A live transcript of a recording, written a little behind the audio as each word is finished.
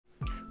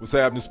What's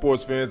happening,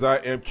 sports fans? I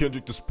am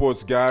Kendrick, the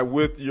sports guy,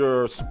 with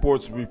your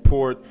sports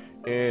report.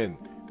 And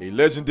a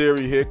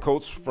legendary head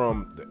coach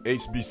from the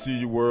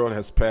HBCU world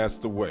has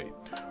passed away.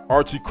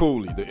 Archie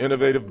Cooley, the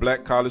innovative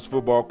black college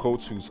football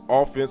coach whose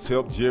offense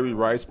helped Jerry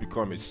Rice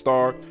become a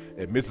star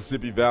at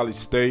Mississippi Valley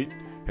State,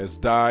 has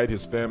died,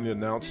 his family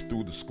announced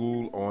through the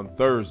school on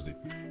Thursday.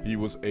 He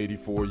was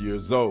 84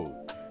 years old.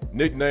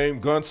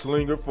 Nicknamed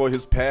Gunslinger for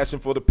his passion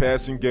for the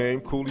passing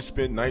game, Cooley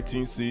spent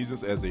 19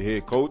 seasons as a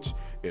head coach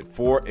at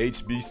 4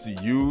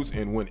 HBCUs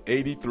and went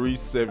 83,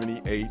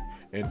 78,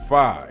 and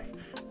 5.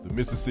 The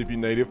Mississippi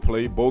native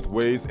played both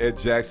ways at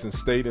Jackson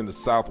State in the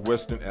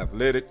Southwestern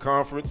Athletic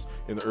Conference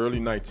in the early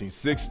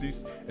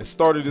 1960s and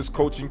started his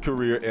coaching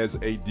career as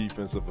a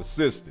defensive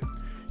assistant.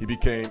 He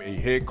became a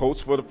head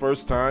coach for the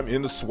first time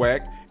in the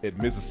SWAC at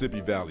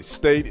Mississippi Valley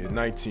State in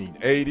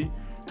 1980.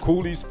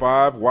 Cooley's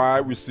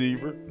 5-wide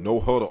receiver,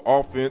 no-huddle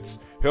offense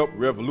helped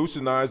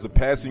revolutionize the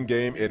passing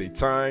game at a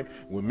time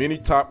when many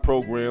top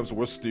programs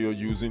were still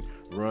using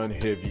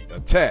run-heavy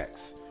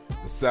attacks.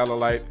 The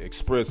Satellite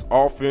Express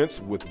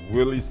offense, with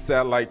Willie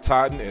Satellite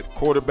Totten at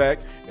quarterback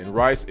and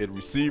Rice at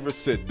receiver,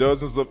 set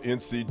dozens of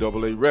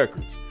NCAA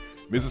records.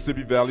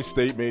 Mississippi Valley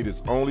State made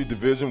its only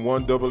Division I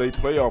AA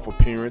playoff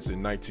appearance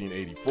in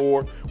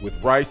 1984,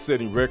 with Rice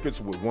setting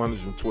records with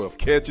 112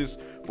 catches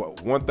for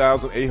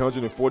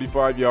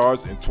 1,845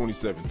 yards and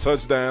 27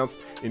 touchdowns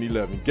in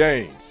 11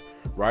 games.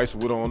 Rice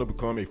went on to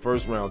become a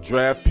first-round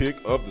draft pick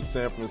of the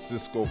San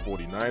Francisco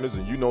 49ers,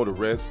 and you know the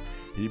rest.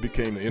 He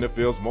became the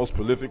NFL's most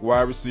prolific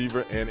wide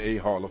receiver and a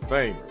Hall of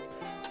Famer.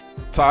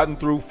 Totten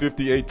threw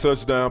 58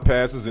 touchdown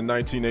passes in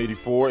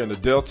 1984, and the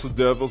Delta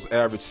Devils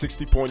averaged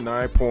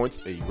 60.9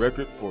 points, a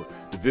record for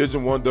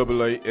Division I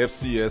AA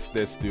FCS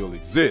that still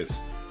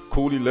exists.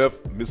 Cooley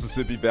left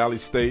Mississippi Valley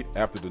State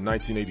after the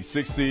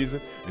 1986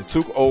 season and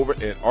took over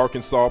at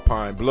Arkansas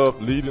Pine Bluff,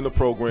 leading the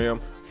program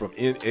from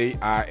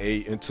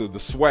NAIA into the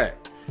SWAC.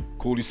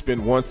 Cooley spent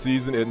one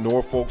season at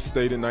Norfolk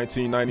State in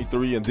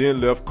 1993 and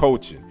then left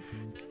coaching.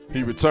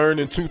 He returned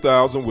in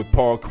 2000 with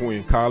Paul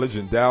Quinn College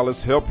in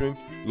Dallas, helping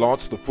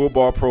launch the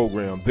football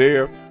program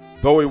there,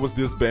 though it was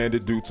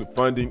disbanded due to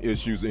funding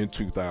issues in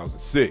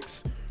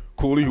 2006.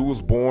 Cooley, who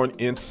was born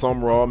in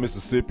Sumrall,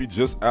 Mississippi,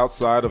 just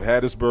outside of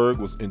Hattiesburg,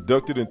 was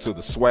inducted into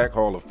the SWAC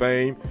Hall of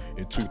Fame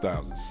in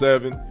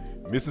 2007.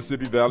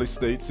 Mississippi Valley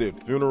State said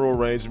funeral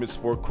arrangements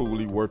for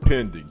Cooley were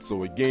pending.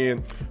 So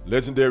again,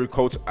 legendary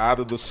coach out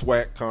of the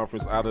SWAC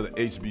conference, out of the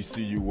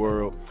HBCU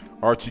world,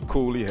 Archie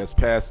Cooley has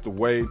passed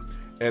away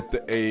at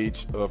the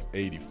age of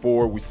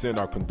 84. We send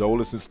our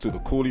condolences to the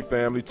Cooley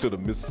family, to the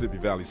Mississippi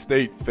Valley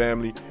State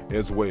family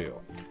as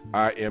well.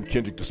 I am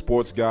Kendrick, the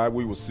sports guy.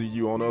 We will see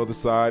you on the other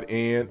side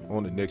and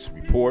on the next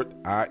report.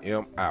 I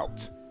am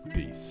out.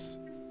 Peace.